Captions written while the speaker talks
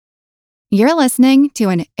You're listening to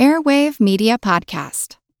an Airwave Media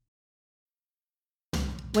Podcast.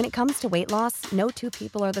 When it comes to weight loss, no two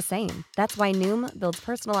people are the same. That's why Noom builds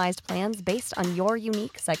personalized plans based on your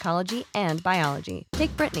unique psychology and biology.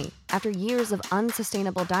 Take Brittany. After years of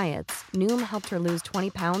unsustainable diets, Noom helped her lose 20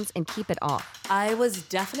 pounds and keep it off. I was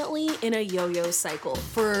definitely in a yo-yo cycle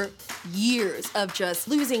for years of just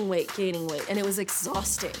losing weight, gaining weight, and it was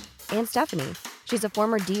exhausting. And Stephanie. She's a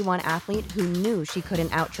former D1 athlete who knew she couldn't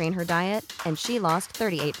outtrain her diet, and she lost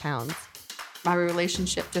 38 pounds. My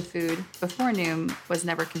relationship to food before Noom was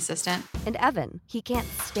never consistent. And Evan, he can't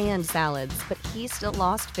stand salads, but he still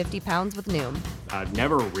lost 50 pounds with Noom. I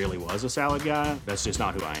never really was a salad guy. That's just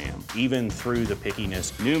not who I am. Even through the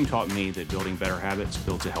pickiness, Noom taught me that building better habits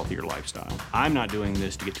builds a healthier lifestyle. I'm not doing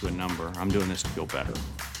this to get to a number. I'm doing this to feel better.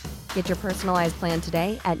 Get your personalized plan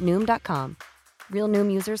today at Noom.com. Real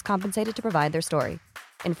Noom users compensated to provide their story.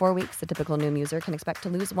 In 4 weeks, the typical Noom user can expect to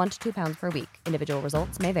lose 1 to 2 pounds per week. Individual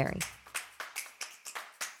results may vary.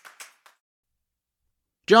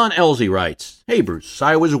 John Elsey writes, "Hey Bruce,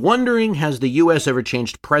 I was wondering, has the U.S. ever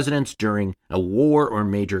changed presidents during a war or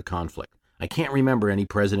major conflict? I can't remember any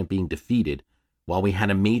president being defeated while we had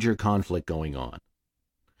a major conflict going on."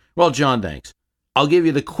 Well, John, thanks. I'll give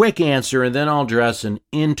you the quick answer and then I'll address an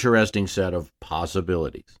interesting set of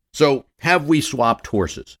possibilities. So, have we swapped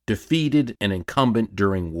horses, defeated an incumbent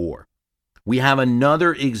during war? We have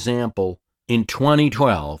another example in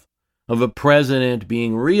 2012 of a president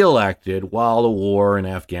being reelected while the war in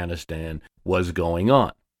Afghanistan was going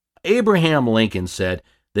on. Abraham Lincoln said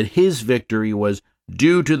that his victory was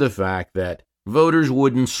due to the fact that voters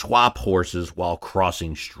wouldn't swap horses while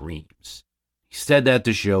crossing streams. He said that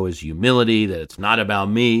to show his humility, that it's not about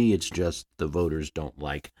me, it's just the voters don't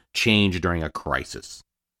like change during a crisis.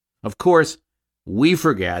 Of course, we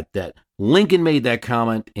forget that Lincoln made that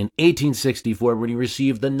comment in 1864 when he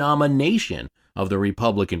received the nomination of the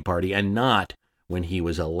Republican Party and not when he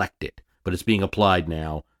was elected, but it's being applied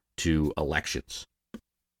now to elections.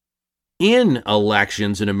 In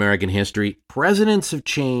elections in American history, presidents have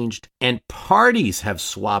changed and parties have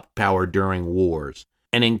swapped power during wars.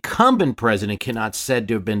 An incumbent president cannot said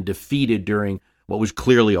to have been defeated during what was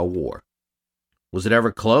clearly a war. Was it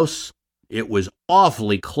ever close? It was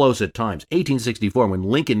awfully close at times. 1864, when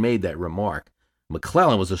Lincoln made that remark,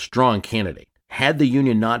 McClellan was a strong candidate. Had the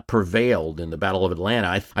Union not prevailed in the Battle of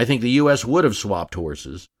Atlanta, I think the U.S. would have swapped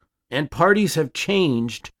horses. And parties have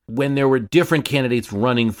changed when there were different candidates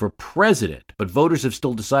running for president, but voters have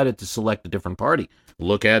still decided to select a different party.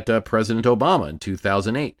 Look at President Obama in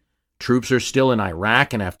 2008. Troops are still in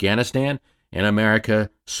Iraq and Afghanistan, and America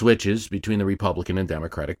switches between the Republican and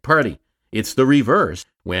Democratic Party. It's the reverse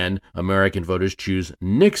when American voters choose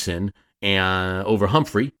Nixon over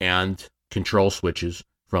Humphrey and control switches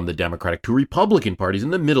from the Democratic to Republican parties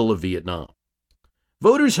in the middle of Vietnam.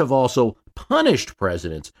 Voters have also punished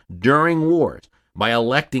presidents during wars by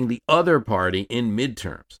electing the other party in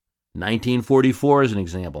midterms. 1944 is an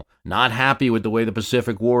example. Not happy with the way the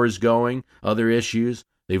Pacific War is going, other issues,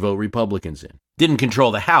 they vote Republicans in. Didn't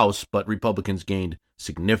control the House, but Republicans gained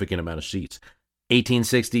significant amount of seats.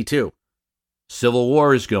 1862. Civil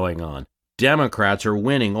War is going on. Democrats are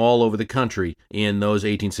winning all over the country in those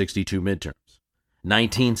 1862 midterms.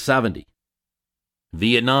 1970.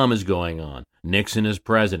 Vietnam is going on. Nixon is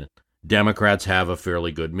president. Democrats have a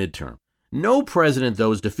fairly good midterm. No president,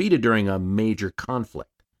 though, is defeated during a major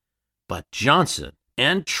conflict. But Johnson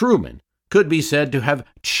and Truman could be said to have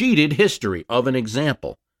cheated history of an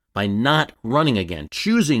example by not running again,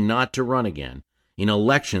 choosing not to run again in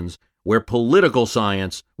elections where political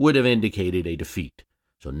science would have indicated a defeat.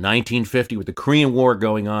 So 1950, with the Korean War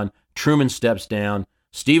going on, Truman steps down,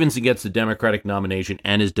 Stevenson gets the Democratic nomination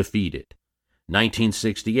and is defeated.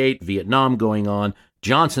 1968, Vietnam going on,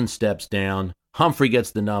 Johnson steps down, Humphrey gets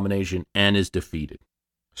the nomination and is defeated.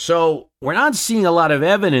 So we're not seeing a lot of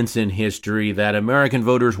evidence in history that American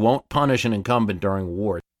voters won't punish an incumbent during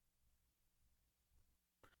war.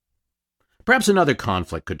 Perhaps another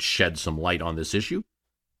conflict could shed some light on this issue.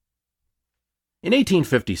 In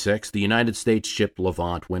 1856, the United States ship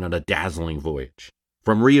Levant went on a dazzling voyage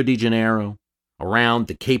from Rio de Janeiro, around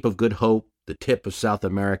the Cape of Good Hope, the tip of South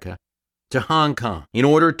America, to Hong Kong in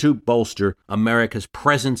order to bolster America's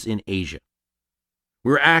presence in Asia.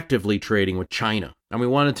 We were actively trading with China, and we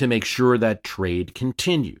wanted to make sure that trade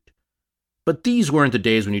continued. But these weren't the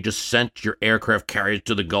days when you just sent your aircraft carriers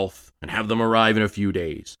to the Gulf and have them arrive in a few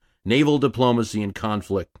days. Naval diplomacy and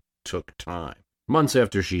conflict took time. Months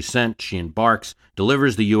after she embarks,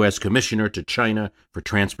 delivers the U.S. commissioner to China for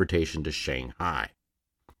transportation to Shanghai.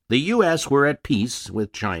 The U.S. were at peace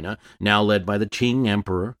with China, now led by the Qing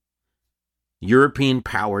Emperor. European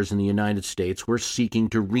powers and the United States were seeking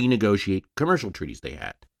to renegotiate commercial treaties they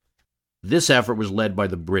had. This effort was led by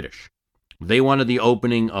the British. They wanted the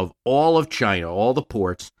opening of all of China, all the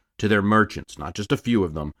ports, to their merchants, not just a few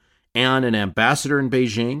of them, and an ambassador in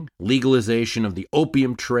Beijing, legalization of the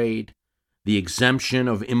opium trade, the exemption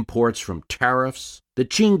of imports from tariffs. The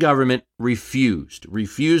Qing government refused to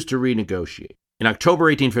renegotiate. In October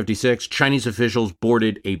 1856, Chinese officials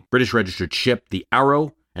boarded a British-registered ship, the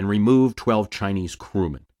Arrow, and removed 12 Chinese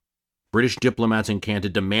crewmen. British diplomats in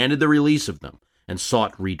Canton demanded the release of them and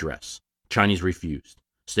sought redress. Chinese refused,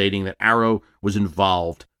 stating that Arrow was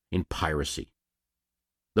involved in piracy.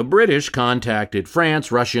 The British contacted France,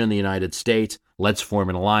 Russia, and the United States. Let's form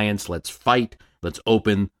an alliance. Let's fight. Let's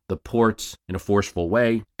open the ports in a forceful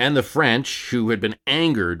way. And the French, who had been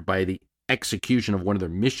angered by the execution of one of their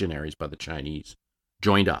missionaries by the Chinese,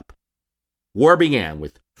 joined up. War began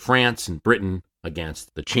with France and Britain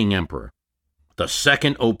against the Qing Emperor. The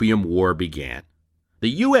Second Opium War began. The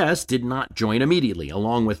U.S. did not join immediately.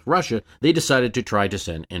 Along with Russia, they decided to try to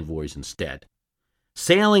send envoys instead.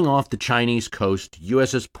 Sailing off the Chinese coast,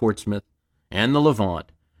 USS Portsmouth and the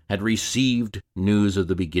Levant had received news of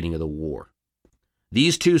the beginning of the war.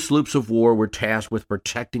 These two sloops of war were tasked with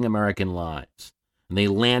protecting American lives, and they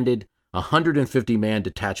landed a 150-man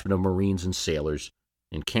detachment of Marines and sailors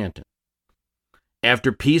in Canton.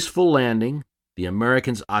 After peaceful landing, the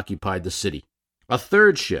Americans occupied the city. A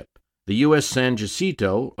third ship, the U.S. San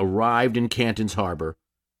Jacinto, arrived in Canton's harbor,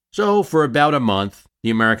 so for about a month, the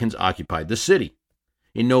Americans occupied the city.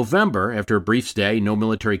 In November, after a brief stay, no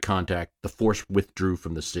military contact, the force withdrew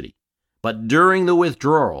from the city. But during the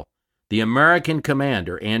withdrawal, the American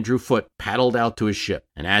commander, Andrew Foote, paddled out to his ship,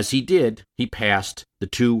 and as he did, he passed the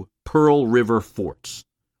two Pearl River forts,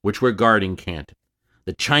 which were guarding Canton.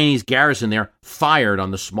 The Chinese garrison there fired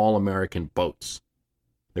on the small American boats.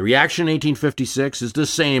 The reaction in 1856 is the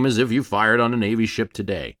same as if you fired on a Navy ship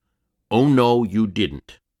today. Oh no, you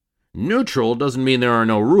didn't. Neutral doesn't mean there are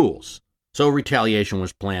no rules. So retaliation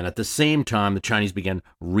was planned. At the same time, the Chinese began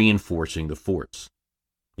reinforcing the forts.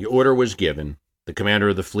 The order was given. The commander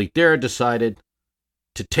of the fleet there decided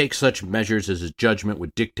to take such measures as his judgment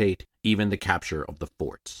would dictate, even the capture of the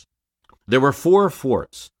forts. There were 4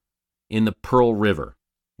 forts in the Pearl River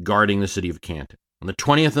guarding the city of Canton. On the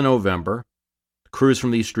 20th of November, the crews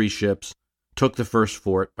from these 3 ships took the first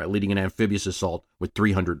fort by leading an amphibious assault with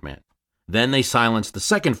 300 men. Then they silenced the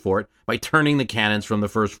second fort by turning the cannons from the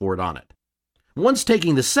first fort on it. Once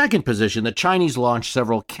taking the second position, the Chinese launched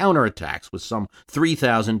several counterattacks with some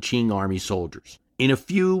 3,000 Qing army soldiers. In a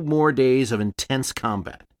few more days of intense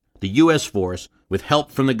combat, the U.S. force, with help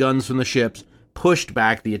from the guns from the ships, pushed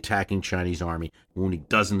back the attacking Chinese army, wounding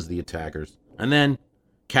dozens of the attackers, and then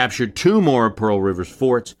captured 2 more of Pearl River's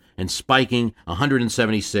forts and spiking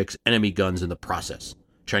 176 enemy guns in the process.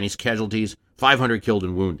 Chinese casualties, 500 killed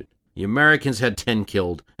and wounded. The Americans had 10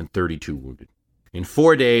 killed and 32 wounded. In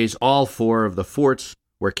 4 days, all 4 of the forts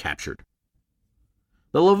were captured.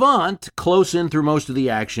 The Levant, close in through most of the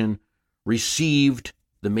action, received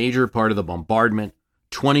the major part of the bombardment,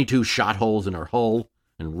 22 shot holes in her hull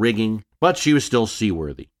and rigging, but she was still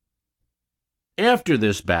seaworthy. After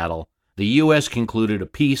this battle, the U.S. concluded a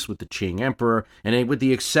peace with the Qing Emperor, and with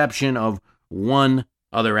the exception of one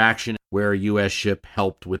other action where a U.S. ship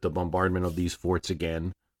helped with the bombardment of these forts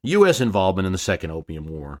again, U.S. involvement in the Second Opium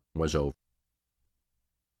War was over.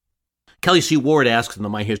 Kelly C. Ward asks in the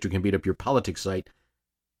My History Can Beat Up Your Politics site,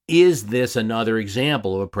 is this another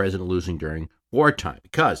example of a president losing during wartime?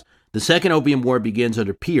 Because the Second Opium War begins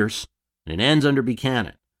under Pierce and it ends under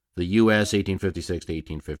Buchanan, the U.S. 1856 to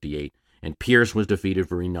 1858, and Pierce was defeated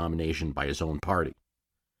for renomination by his own party.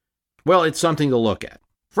 Well, it's something to look at.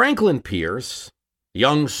 Franklin Pierce,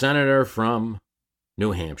 young senator from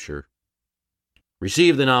New Hampshire,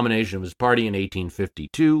 received the nomination of his party in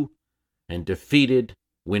 1852 and defeated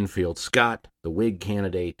Winfield Scott, the Whig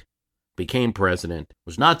candidate, became president,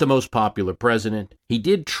 was not the most popular president. He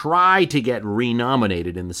did try to get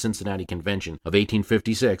renominated in the Cincinnati Convention of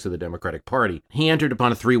 1856 of the Democratic Party. He entered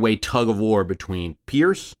upon a 3-way tug-of-war between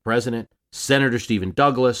Pierce, president, Senator Stephen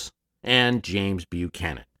Douglas, and James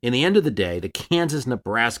Buchanan. In the end of the day, the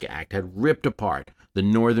Kansas-Nebraska Act had ripped apart the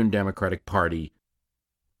Northern Democratic Party.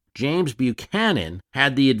 James Buchanan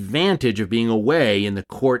had the advantage of being away in the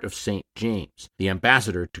court of St. James, the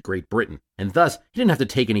ambassador to Great Britain, and thus he didn't have to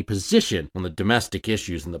take any position on the domestic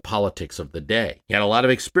issues and the politics of the day. He had a lot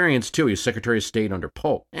of experience, too. He was Secretary of State under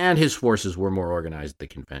Polk, and his forces were more organized at the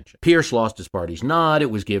convention. Pierce lost his party's nod.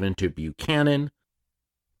 It was given to Buchanan.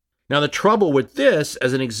 Now, the trouble with this,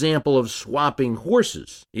 as an example of swapping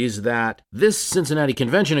horses, is that this Cincinnati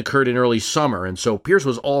Convention occurred in early summer, and so Pierce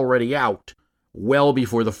was already out well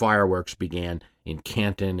before the fireworks began in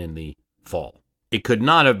Canton in the fall. It could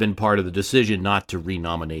not have been part of the decision not to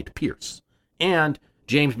renominate Pierce. And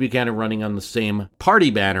James Buchanan, running on the same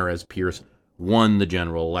party banner as Pierce, won the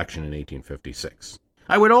general election in 1856.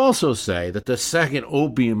 I would also say that the Second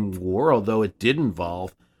Opium War, although it did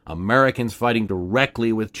involve Americans fighting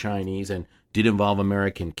directly with Chinese and did involve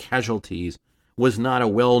American casualties, was not a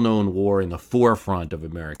well-known war in the forefront of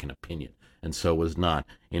American opinion, and so was not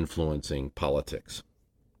influencing politics.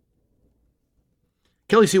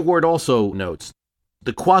 Kelly C. Ward also notes,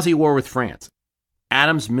 the quasi-war with France.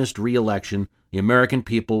 Adams missed re-election. The American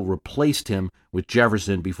people replaced him with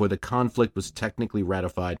Jefferson before the conflict was technically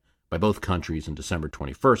ratified by both countries on December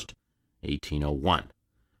 21st, 1801.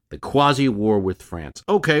 The quasi-war with France.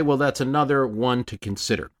 Okay, well, that's another one to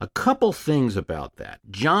consider. A couple things about that.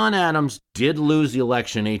 John Adams did lose the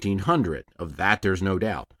election in 1800. Of that, there's no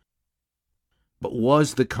doubt. But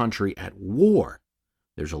was the country at war?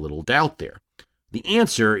 There's a little doubt there. The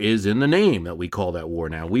answer is in the name that we call that war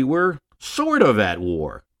now. We were sort of at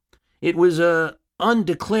war. It was an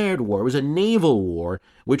undeclared war. It was a naval war,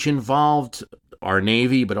 which involved our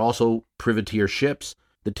Navy, but also privateer ships,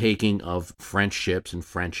 the taking of French ships and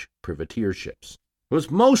French privateer ships. It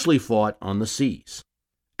was mostly fought on the seas.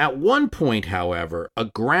 At one point, however, a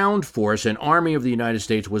ground force, an army of the United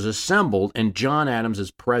States, was assembled, and John Adams,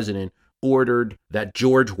 as president, ordered that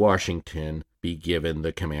George Washington be given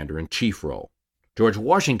the commander-in-chief role. George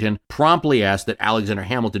Washington promptly asked that Alexander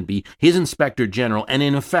Hamilton be his inspector general and,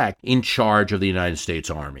 in effect, in charge of the United States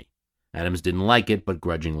Army. Adams didn't like it, but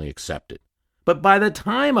grudgingly accepted. But by the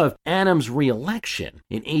time of Adams' re-election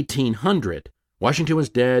in 1800, Washington was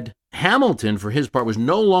dead. Hamilton, for his part, was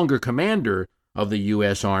no longer commander of the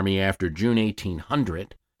U.S. Army after June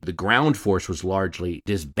 1800. The ground force was largely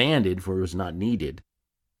disbanded, for it was not needed.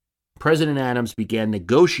 President Adams began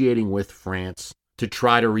negotiating with France to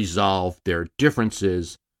try to resolve their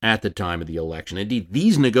differences at the time of the election. Indeed,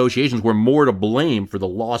 these negotiations were more to blame for the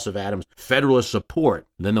loss of Adams' Federalist support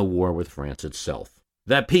than the war with France itself.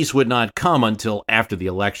 That peace would not come until after the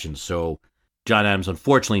election, so John Adams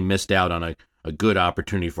unfortunately missed out on a good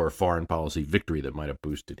opportunity for a foreign policy victory that might have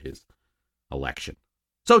boosted his election.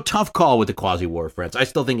 So tough call with the quasi-war with France. I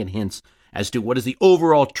still think it hints as to what is the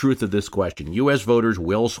overall truth of this question. U.S. voters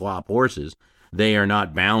will swap horses. They are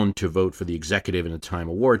not bound to vote for the executive in a time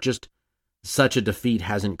of war. Just such a defeat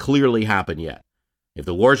hasn't clearly happened yet. If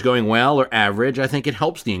the war's going well or average, I think it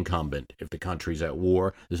helps the incumbent. If the country's at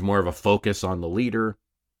war, there's more of a focus on the leader,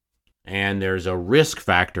 and there's a risk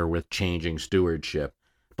factor with changing stewardship.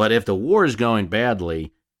 But if the war is going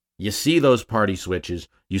badly, you see those party switches,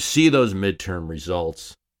 you see those midterm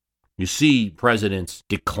results, you see presidents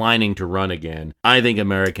declining to run again. I think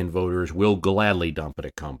American voters will gladly dump an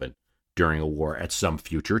incumbent during a war at some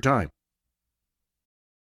future time.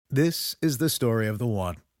 This is the story of the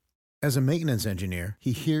one. As a maintenance engineer,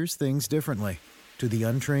 he hears things differently. To the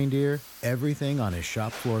untrained ear, everything on his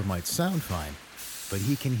shop floor might sound fine, but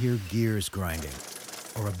he can hear gears grinding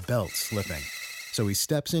or a belt slipping. So he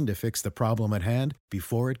steps in to fix the problem at hand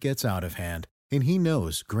before it gets out of hand. And he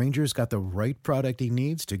knows Grainger's got the right product he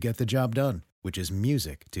needs to get the job done, which is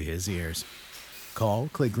music to his ears. Call,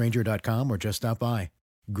 click Grainger.com, or just stop by.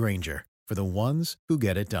 Grainger, for the ones who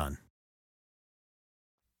get it done.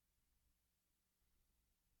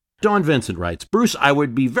 Don Vincent writes, Bruce, I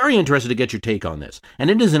would be very interested to get your take on this.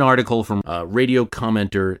 And it is an article from radio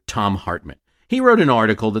commenter Tom Hartman. He wrote an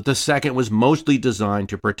article that the Second was mostly designed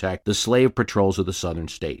to protect the slave patrols of the southern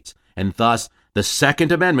states. And thus, the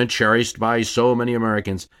Second Amendment, cherished by so many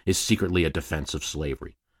Americans, is secretly a defense of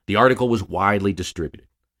slavery. The article was widely distributed.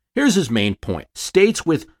 Here's his main point. States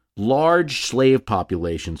with large slave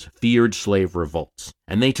populations feared slave revolts,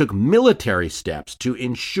 and they took military steps to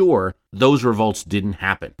ensure those revolts didn't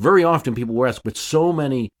happen. Very often people were asked, with so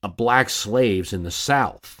many black slaves in the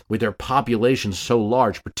South, with their populations so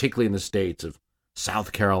large, particularly in the states of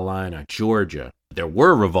South Carolina, Georgia, there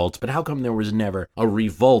were revolts, but how come there was never a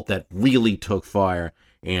revolt that really took fire,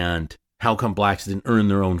 and how come blacks didn't earn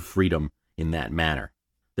their own freedom in that manner?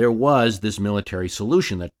 There was this military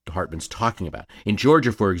solution that Hartman's talking about. In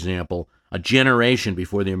Georgia, for example, a generation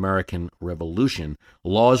before the American Revolution,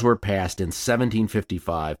 laws were passed in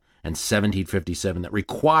 1755 and 1757 that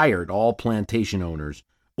required all plantation owners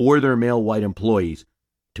or their male white employees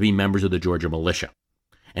to be members of the Georgia militia,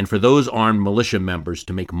 and for those armed militia members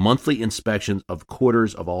to make monthly inspections of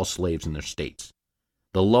quarters of all slaves in their states.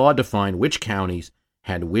 The law defined which counties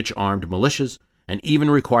had which armed militias, and even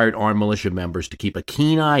required armed militia members to keep a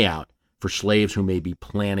keen eye out for slaves who may be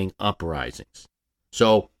planning uprisings.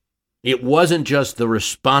 So it wasn't just the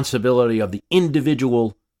responsibility of the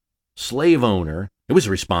individual slave owner, it was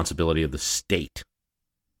the responsibility of the state.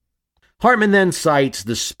 Hartman then cites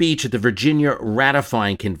the speech at the Virginia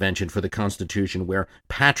Ratifying Convention for the Constitution, where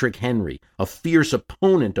Patrick Henry, a fierce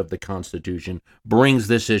opponent of the Constitution, brings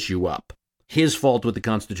this issue up. His fault with the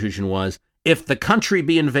Constitution was, if the country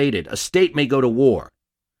be invaded, a state may go to war,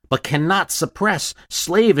 but cannot suppress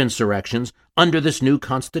slave insurrections under this new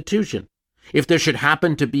Constitution. If there should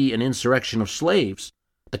happen to be an insurrection of slaves,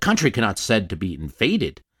 the country cannot be said to be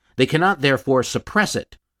invaded. They cannot therefore suppress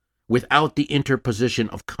it without the interposition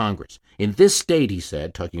of Congress. In this state, he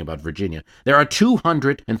said, talking about Virginia, there are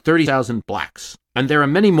 230,000 blacks, and there are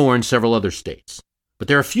many more in several other states, but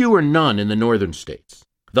there are few or none in the northern states.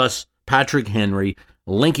 Thus, Patrick Henry,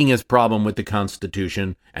 linking his problem with the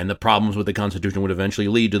Constitution, and the problems with the Constitution would eventually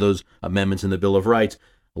lead to those amendments in the Bill of Rights,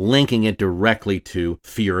 linking it directly to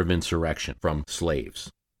fear of insurrection from slaves.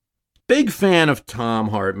 Big fan of Thom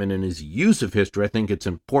Hartmann and his use of history. I think it's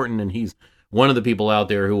important, and he's one of the people out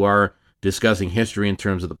there who are discussing history in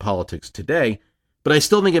terms of the politics today. But I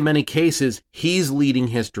still think in many cases, he's leading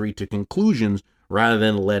history to conclusions rather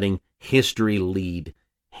than letting history lead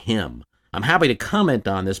him. I'm happy to comment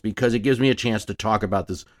on this because it gives me a chance to talk about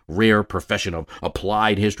this rare profession of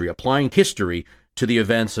applied history, applying history to the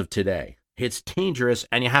events of today. It's dangerous,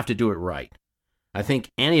 and you have to do it right. I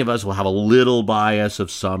think any of us will have a little bias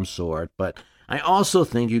of some sort, but I also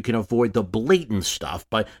think you can avoid the blatant stuff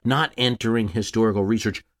by not entering historical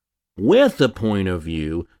research with a point of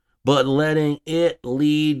view, but letting it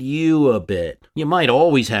lead you a bit. You might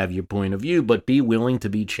always have your point of view, but be willing to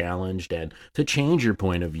be challenged and to change your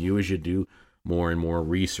point of view as you do more and more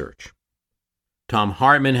research. Thom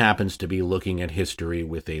Hartmann happens to be looking at history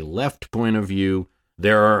with a left point of view.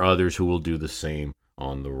 There are others who will do the same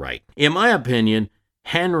on the right. In my opinion,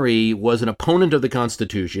 Henry was an opponent of the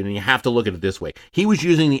Constitution, and you have to look at it this way. He was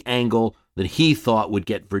using the angle that he thought would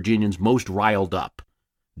get Virginians most riled up.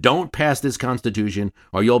 Don't pass this Constitution,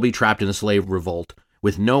 or you'll be trapped in a slave revolt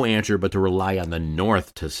with no answer but to rely on the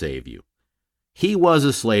North to save you. He was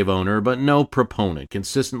a slave owner, but no proponent,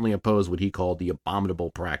 consistently opposed what he called the abominable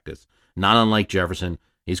practice. Not unlike Jefferson,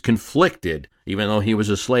 he's conflicted, even though he was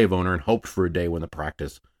a slave owner, and hoped for a day when the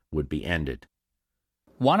practice would be ended.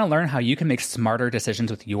 Want to learn how you can make smarter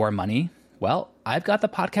decisions with your money? Well, I've got the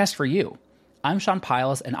podcast for you. I'm Sean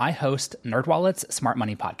Piles, and I host NerdWallet's Smart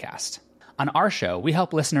Money Podcast. On our show, we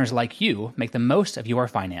help listeners like you make the most of your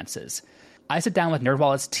finances. I sit down with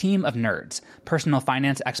NerdWallet's team of nerds, personal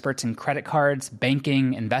finance experts in credit cards,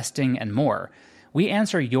 banking, investing, and more. We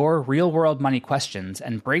answer your real-world money questions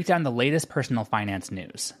and break down the latest personal finance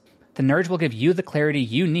news. The nerds will give you the clarity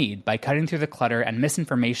you need by cutting through the clutter and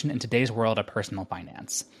misinformation in today's world of personal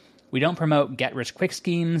finance. We don't promote get-rich-quick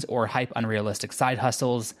schemes or hype unrealistic side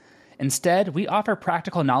hustles. Instead, we offer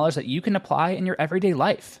practical knowledge that you can apply in your everyday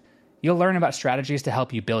life. You'll learn about strategies to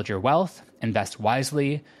help you build your wealth, invest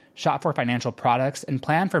wisely, shop for financial products, and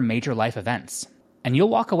plan for major life events. And you'll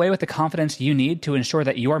walk away with the confidence you need to ensure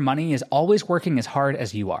that your money is always working as hard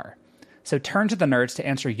as you are. So turn to the nerds to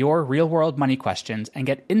answer your real-world money questions and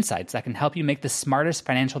get insights that can help you make the smartest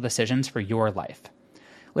financial decisions for your life.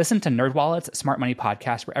 Listen to NerdWallet's Smart Money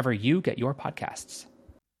Podcast wherever you get your podcasts.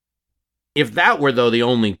 If that were, though, the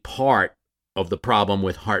only part of the problem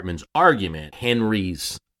with Hartmann's argument,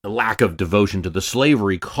 Henry's lack of devotion to the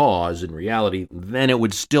slavery cause in reality, then it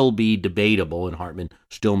would still be debatable, and Hartmann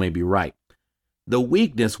still may be right. The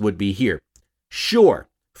weakness would be here. Sure,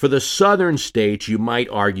 for the southern states, you might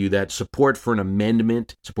argue that support for an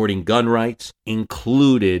amendment supporting gun rights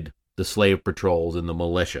included the slave patrols and the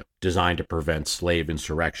militia designed to prevent slave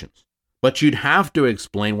insurrections. But you'd have to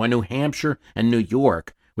explain why New Hampshire and New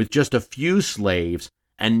York, with just a few slaves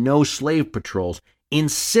and no slave patrols,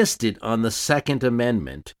 insisted on the Second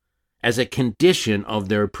Amendment as a condition of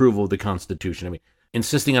their approval of the Constitution. I mean,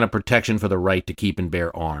 insisting on a protection for the right to keep and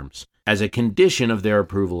bear arms as a condition of their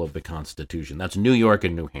approval of the Constitution. That's New York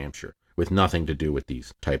and New Hampshire, with nothing to do with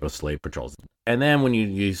these type of slave patrols. And then when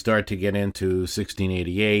you start to get into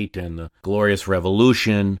 1688 and the Glorious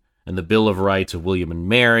Revolution and the Bill of Rights of William and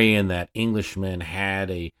Mary, and that Englishmen had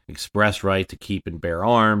a express right to keep and bear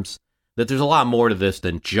arms, that there's a lot more to this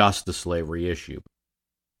than just the slavery issue.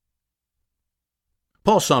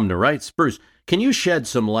 Paul Sumner writes, Bruce, can you shed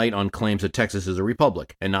some light on claims that Texas is a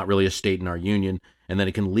republic and not really a state in our union, and that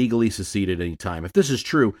it can legally secede at any time? If this is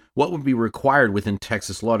true, what would be required within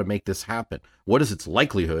Texas law to make this happen? What is its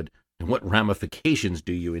likelihood, and what ramifications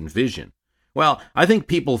do you envision? Well, I think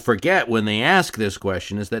people forget when they ask this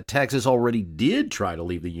question is that Texas already did try to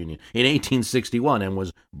leave the Union in 1861 and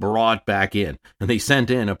was brought back in, and they sent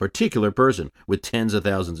in a particular person with tens of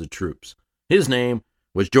thousands of troops. His name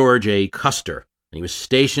was George A. Custer, and he was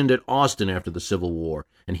stationed at Austin after the Civil War,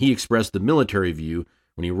 and he expressed the military view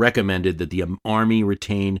when he recommended that the Army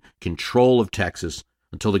retain control of Texas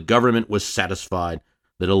until the government was satisfied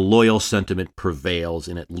that a loyal sentiment prevails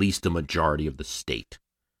in at least a majority of the state.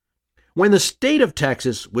 When the state of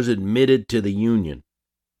Texas was admitted to the Union,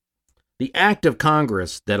 the act of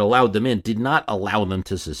Congress that allowed them in did not allow them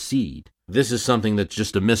to secede. This is something that's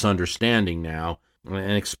just a misunderstanding now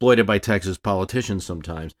and exploited by Texas politicians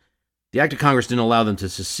sometimes. The act of Congress didn't allow them to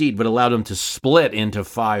secede, but allowed them to split into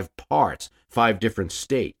 5 parts, 5 different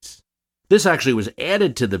states. This actually was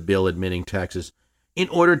added to the bill admitting Texas in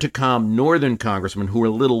order to calm northern congressmen who were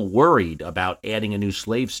a little worried about adding a new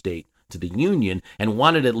slave state to the Union and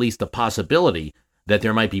wanted at least the possibility that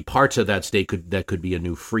there might be parts of that state that could be a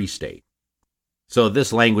new free state. So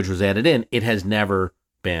this language was added in. It has never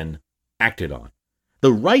been acted on.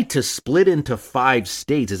 The right to split into 5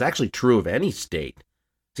 states is actually true of any state.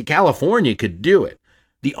 See, California could do it.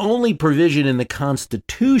 The only provision in the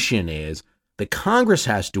Constitution is the Congress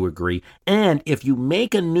has to agree, and if you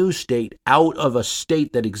make a new state out of a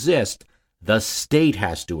state that exists, the state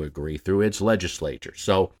has to agree through its legislature.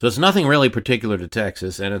 So it's nothing really particular to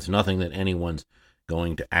Texas, and it's nothing that anyone's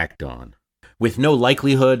going to act on. With no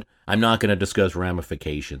likelihood, I'm not going to discuss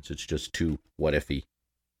ramifications. It's just too what-ify.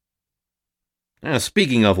 Now,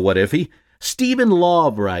 speaking of what-ify, Stephen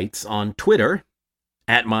Laub writes on Twitter,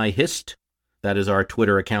 @MyHist. That is our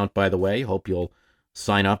Twitter account, by the way. Hope you'll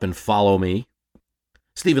sign up and follow me.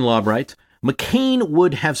 Stephen Laub writes, McCain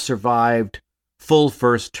would have survived full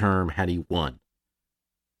first term had he won.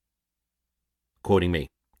 Quoting me,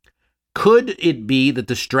 could it be that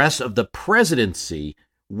the stress of the presidency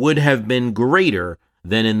would have been greater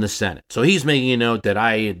than in the Senate? So he's making a note that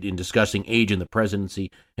I, in discussing age in the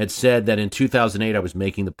presidency, had said that in 2008 I was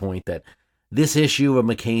making the point that this issue of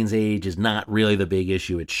McCain's age is not really the big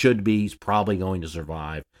issue. It should be. He's probably going to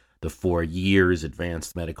survive the 4 years,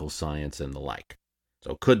 advanced medical science, and the like.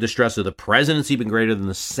 So could the stress of the presidency be greater than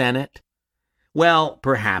the Senate? Well,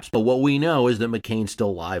 perhaps, but what we know is that McCain's still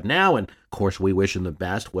alive now, and of course we wish him the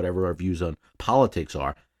best, whatever our views on politics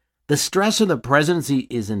are. The stress of the presidency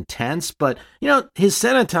is intense, but, his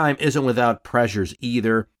Senate time isn't without pressures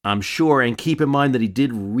either, I'm sure, and keep in mind that he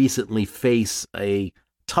did recently face a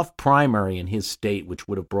tough primary in his state, which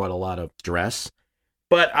would have brought a lot of stress.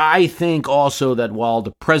 But I think also that while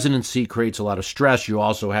the presidency creates a lot of stress, you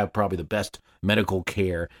also have probably the best medical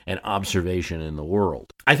care and observation in the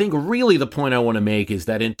world. I think really the point I want to make is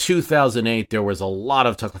that in 2008, there was a lot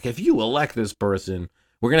of talk, like if you elect this person,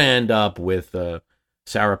 we're going to end up with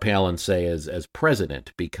Sarah Palin, say, as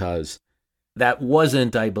president, because that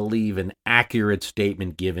wasn't, I believe, an accurate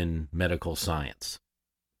statement given medical science.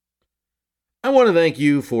 I want to thank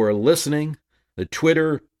you for listening. The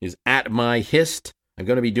Twitter is @MyHist. I'm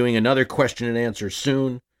going to be doing another question and answer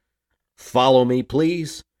soon. Follow me,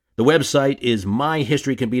 please. The website is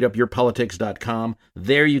myhistorycanbeatupyourpolitics.com.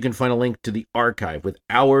 There you can find a link to the archive with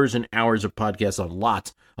hours and hours of podcasts on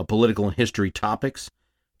lots of political and history topics.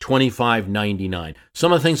 $25.99.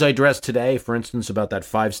 Some of the things I addressed today, for instance, about that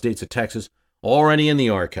 5 states of Texas, already in the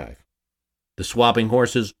archive. The swapping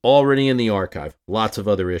horses, already in the archive. Lots of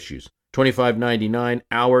other issues. $25.99,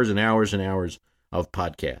 hours and hours and hours of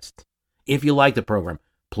podcasts. If you like the program,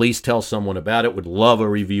 please tell someone about it. Would love a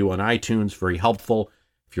review on iTunes. Very helpful.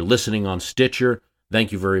 If you're listening on Stitcher,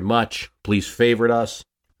 thank you very much. Please favorite us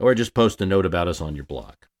or just post a note about us on your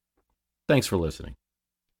blog. Thanks for listening.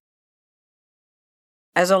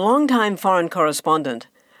 As a longtime foreign correspondent,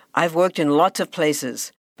 I've worked in lots of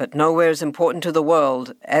places, but nowhere as important to the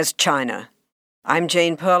world as China. I'm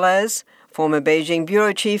Jane Perlez, former Beijing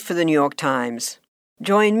bureau chief for the New York Times.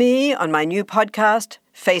 Join me on my new podcast,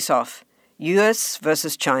 Face Off, U.S.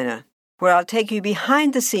 versus China, where I'll take you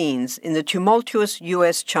behind the scenes in the tumultuous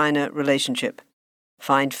U.S.-China relationship.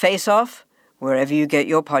 Find Face Off wherever you get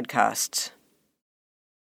your podcasts.